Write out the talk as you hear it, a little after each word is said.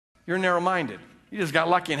You're narrow-minded. You just got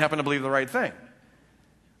lucky and happened to believe the right thing.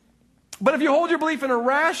 But if you hold your belief in a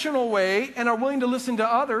rational way and are willing to listen to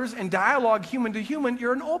others and dialogue human to human,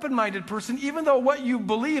 you're an open-minded person, even though what you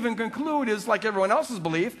believe and conclude is, like everyone else's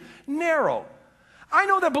belief, narrow. I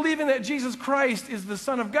know that believing that Jesus Christ is the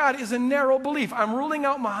Son of God is a narrow belief. I'm ruling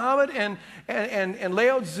out Muhammad and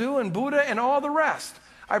Lao Tzu and Buddha and all the rest.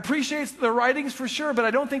 I appreciate the writings for sure, but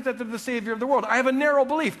I don't think that they're the Savior of the world. I have a narrow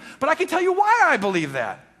belief, but I can tell you why I believe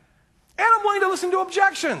that. And I'm willing to listen to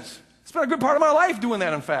objections. It's been a good part of my life doing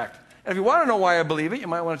that, in fact. And if you want to know why I believe it, you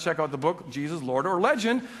might want to check out the book, Jesus, Lord, or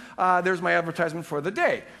Legend. There's my advertisement for the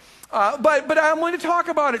day. But I'm going to talk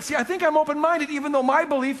about it. See, I think I'm open-minded, even though my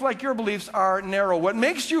belief, like your beliefs, are narrow. What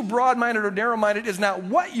makes you broad-minded or narrow-minded is not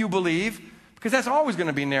what you believe, because that's always going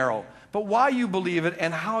to be narrow, but why you believe it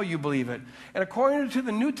and how you believe it. And according to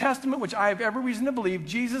the New Testament, which I have every reason to believe,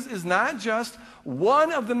 Jesus is not just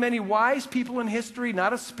one of the many wise people in history,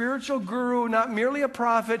 not a spiritual guru, not merely a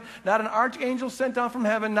prophet, not an archangel sent down from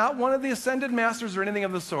heaven, not one of the ascended masters or anything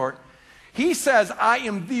of the sort. He says, I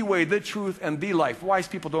am the way, the truth, and the life. Wise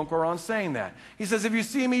people don't go around saying that. He says, if you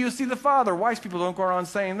see me, you see the Father. Wise people don't go around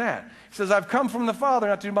saying that. He says, I've come from the Father,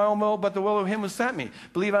 not to do my own will, but the will of him who sent me.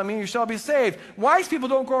 Believe on me, you shall be saved. Wise people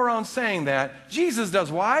don't go around saying that. Jesus does.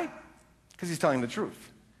 Why? Because he's telling the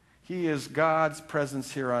truth. He is God's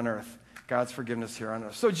presence here on earth, God's forgiveness here on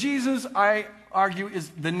earth. So Jesus, I argue, is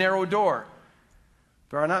the narrow door.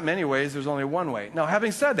 There are not many ways, there's only one way. Now,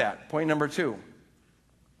 having said that, point number 2.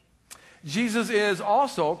 Jesus is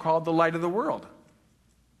also called the light of the world.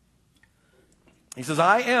 He says,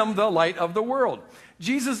 I am the light of the world.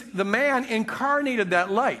 Jesus, the man, incarnated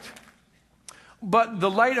that light. But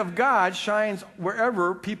the light of God shines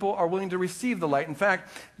wherever people are willing to receive the light. In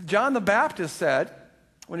fact, John the Baptist said,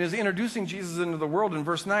 when he was introducing Jesus into the world in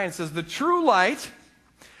verse 9, it says, the true light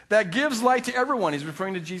that gives light to everyone, he's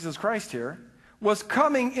referring to Jesus Christ here, was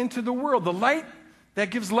coming into the world. The light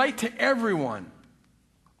that gives light to everyone.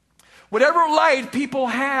 Whatever light people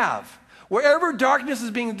have, wherever darkness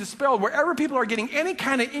is being dispelled, wherever people are getting any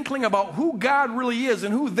kind of inkling about who God really is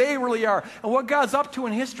and who they really are and what God's up to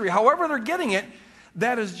in history, however they're getting it,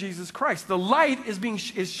 that is Jesus Christ. The light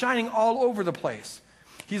is shining all over the place.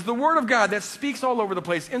 He's the Word of God that speaks all over the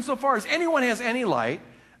place. Insofar as anyone has any light,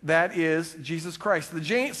 that is Jesus Christ.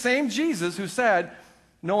 The same Jesus who said,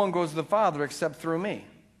 no one goes to the Father except through me.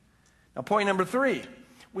 Now, point number 3,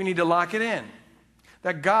 we need to lock it in.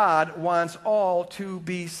 That God wants all to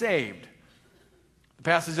be saved. The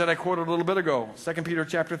passage that I quoted a little bit ago, 2 Peter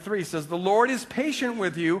chapter 3, says, the Lord is patient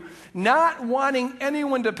with you, not wanting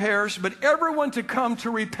anyone to perish, but everyone to come to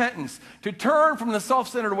repentance, to turn from the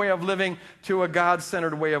self-centered way of living to a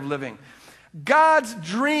God-centered way of living. God's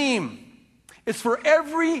dream is for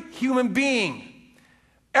every human being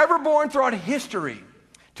ever born throughout history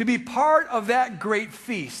to be part of that great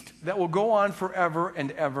feast that will go on forever and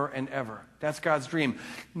ever and ever. That's God's dream.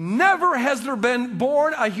 Never has there been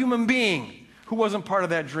born a human being who wasn't part of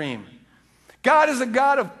that dream. God is a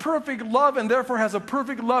God of perfect love and therefore has a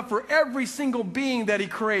perfect love for every single being that he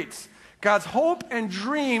creates. God's hope and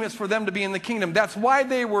dream is for them to be in the kingdom. That's why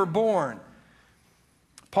they were born.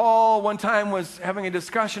 Paul one time was having a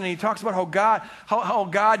discussion and he talks about how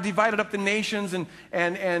God divided up the nations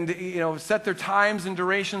and set their times and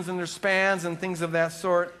durations and their spans and things of that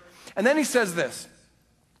sort. And then he says this,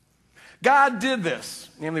 God did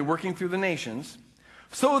this, namely working through the nations,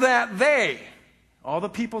 so that they, all the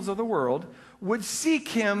peoples of the world, would seek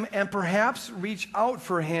him and perhaps reach out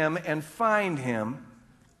for him and find him,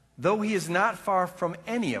 though he is not far from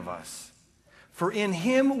any of us. For in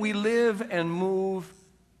him we live and move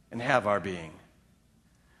and have our being.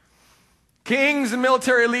 Kings and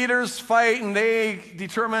military leaders fight and they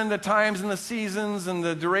determine the times and the seasons and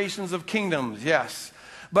the durations of kingdoms, yes.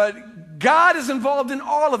 But God is involved in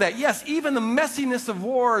all of that. Yes, even the messiness of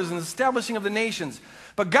wars and establishing of the nations.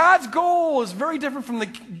 But God's goal is very different from the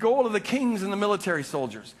goal of the kings and the military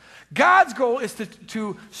soldiers. God's goal is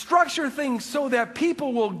to structure things so that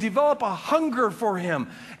people will develop a hunger for him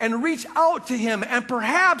and reach out to him and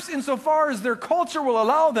perhaps, insofar as their culture will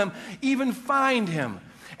allow them, even find him.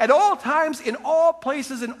 At all times, in all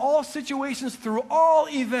places, in all situations, through all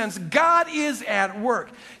events, God is at work.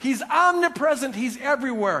 He's omnipresent. He's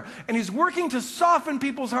everywhere. And he's working to soften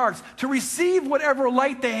people's hearts, to receive whatever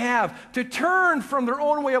light they have, to turn from their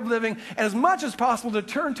own way of living, and as much as possible to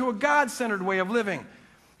turn to a God-centered way of living,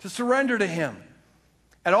 to surrender to him.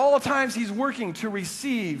 At all times, he's working to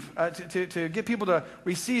receive, to get people to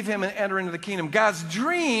receive him and enter into the kingdom. God's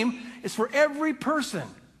dream is for every person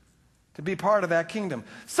to be part of that kingdom.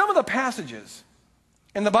 Some of the passages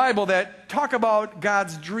in the Bible that talk about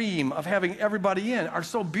God's dream of having everybody in are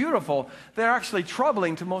so beautiful, they're actually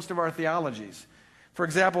troubling to most of our theologies. For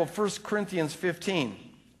example, 1 Corinthians 15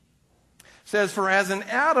 says, "For as in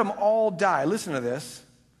Adam all die," listen to this,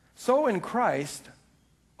 "so in Christ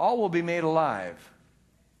all will be made alive."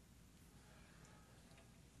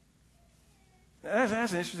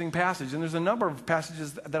 That's an interesting passage, and there's a number of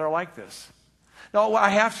passages that are like this. Now, I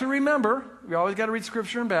have to remember, we always got to read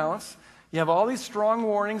Scripture in balance. You have all these strong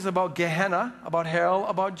warnings about Gehenna, about hell,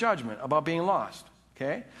 about judgment, about being lost.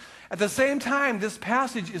 Okay? At the same time, this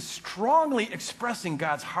passage is strongly expressing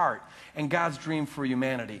God's heart and God's dream for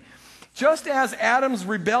humanity. Just as Adam's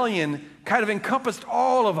rebellion kind of encompassed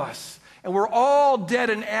all of us, and we're all dead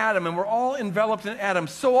in Adam, and we're all enveloped in Adam,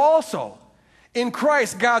 so also in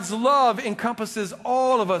Christ, God's love encompasses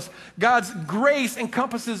all of us. God's grace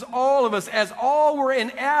encompasses all of us. As all were in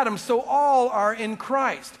Adam, so all are in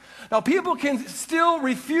Christ. Now, people can still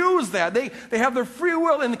refuse that. They have their free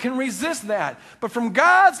will and can resist that. But from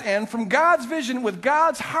God's end, from God's vision, with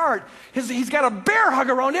God's heart, he's got a bear hug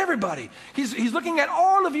around everybody. He's looking at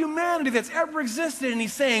all of humanity that's ever existed, and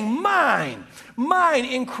he's saying, mine,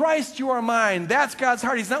 in Christ you are mine. That's God's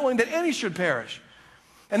heart. He's not willing that any should perish.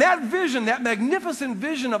 And that vision, that magnificent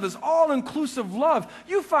vision of this all-inclusive love,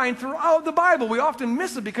 you find throughout the Bible. We often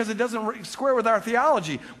miss it because it doesn't square with our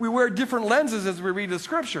theology. We wear different lenses as we read the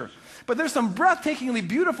Scripture. But there's some breathtakingly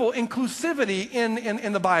beautiful inclusivity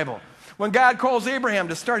in the Bible. When God calls Abraham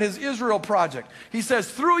to start his Israel project, he says,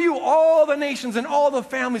 "Through you all the nations and all the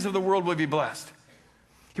families of the world will be blessed."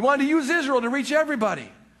 He wanted to use Israel to reach everybody.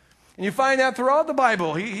 And you find that throughout the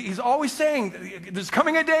Bible. He's always saying, there's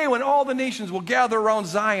coming a day when all the nations will gather around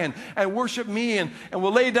Zion and worship me and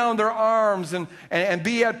will lay down their arms and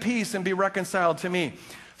be at peace and be reconciled to me.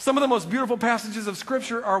 Some of the most beautiful passages of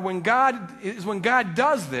Scripture are when God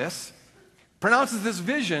does this, pronounces this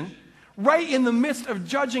vision, right in the midst of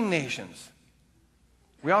judging nations.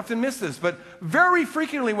 We often miss this, but very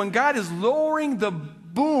frequently when God is lowering the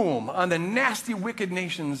boom on the nasty, wicked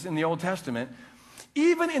nations in the Old Testament,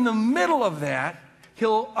 even in the middle of that,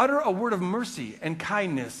 he'll utter a word of mercy and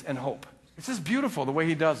kindness and hope. It's just beautiful the way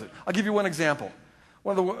he does it. I'll give you one example.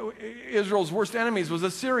 One of Israel's worst enemies was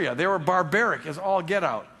Assyria. They were barbaric as all get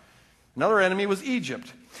out. Another enemy was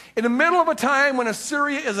Egypt. In the middle of a time when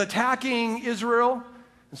Assyria is attacking Israel,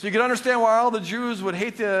 and so you can understand why all the Jews would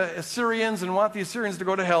hate the Assyrians and want the Assyrians to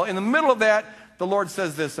go to hell. In the middle of that, the Lord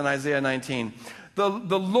says this in Isaiah 19. The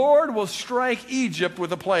Lord will strike Egypt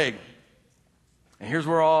with a plague. And here's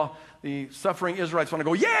where all the suffering Israelites want to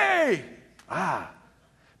go, yay!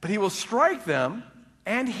 But he will strike them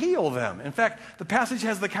and heal them. In fact, the passage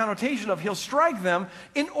has the connotation of he'll strike them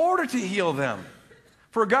in order to heal them.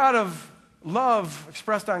 For a God of love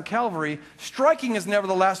expressed on Calvary, striking is never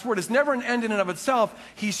the last word. It's never an end in and of itself.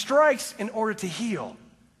 He strikes in order to heal.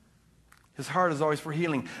 His heart is always for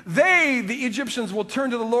healing. They, the Egyptians, will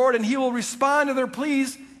turn to the Lord, and he will respond to their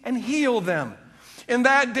pleas and heal them. In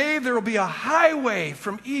that day, there will be a highway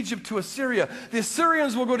from Egypt to Assyria. The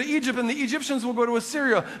Assyrians will go to Egypt, and the Egyptians will go to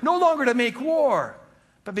Assyria, no longer to make war,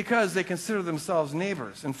 but because they consider themselves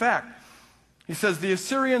neighbors. In fact, he says the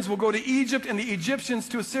Assyrians will go to Egypt, and the Egyptians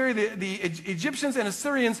to Assyria. The Egyptians and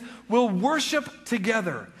Assyrians will worship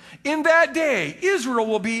together. In that day, Israel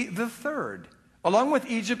will be the third, along with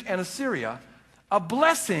Egypt and Assyria, a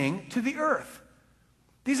blessing to the earth.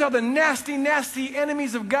 These are the nasty, nasty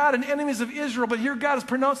enemies of God and enemies of Israel, but here God is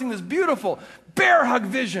pronouncing this beautiful bear hug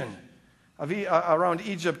vision of around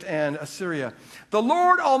Egypt and Assyria. The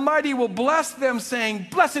Lord Almighty will bless them, saying,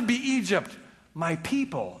 "Blessed be Egypt, my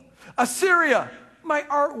people, Assyria, my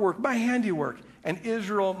artwork, my handiwork, and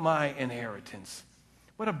Israel, my inheritance."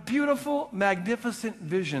 What a beautiful, magnificent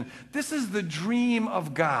vision. This is the dream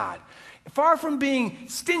of God. Far from being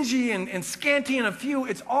stingy and scanty in a few,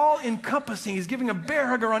 it's all-encompassing. He's giving a bear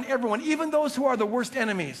hug around everyone, even those who are the worst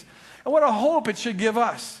enemies. And what a hope it should give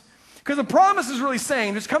us. Because the promise is really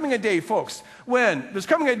saying there's coming a day, folks, when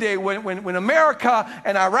America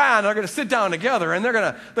and Iran are going to sit down together, and they're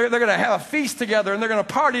going to have a feast together, and they're going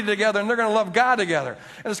to party together, and they're going to love God together.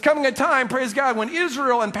 And there's coming a time, praise God, when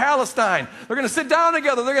Israel and Palestine, they're going to sit down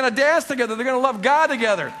together, they're going to dance together, they're going to love God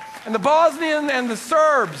together. And the Bosnian and the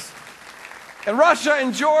Serbs, and Russia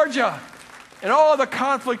and Georgia, and all the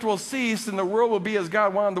conflict will cease, and the world will be as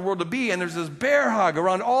God wanted the world to be. And there's this bear hug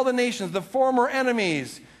around all the nations. The former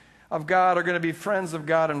enemies of God are going to be friends of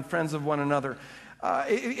God and friends of one another.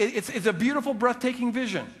 It's a beautiful, breathtaking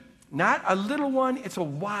vision. Not a little one, it's a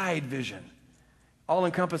wide vision,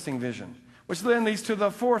 all-encompassing vision, which then leads to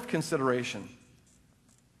the fourth consideration.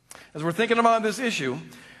 As we're thinking about this issue,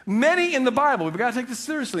 Many in the Bible, we've got to take this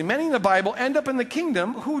seriously, many in the Bible end up in the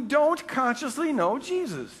kingdom who don't consciously know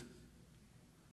Jesus.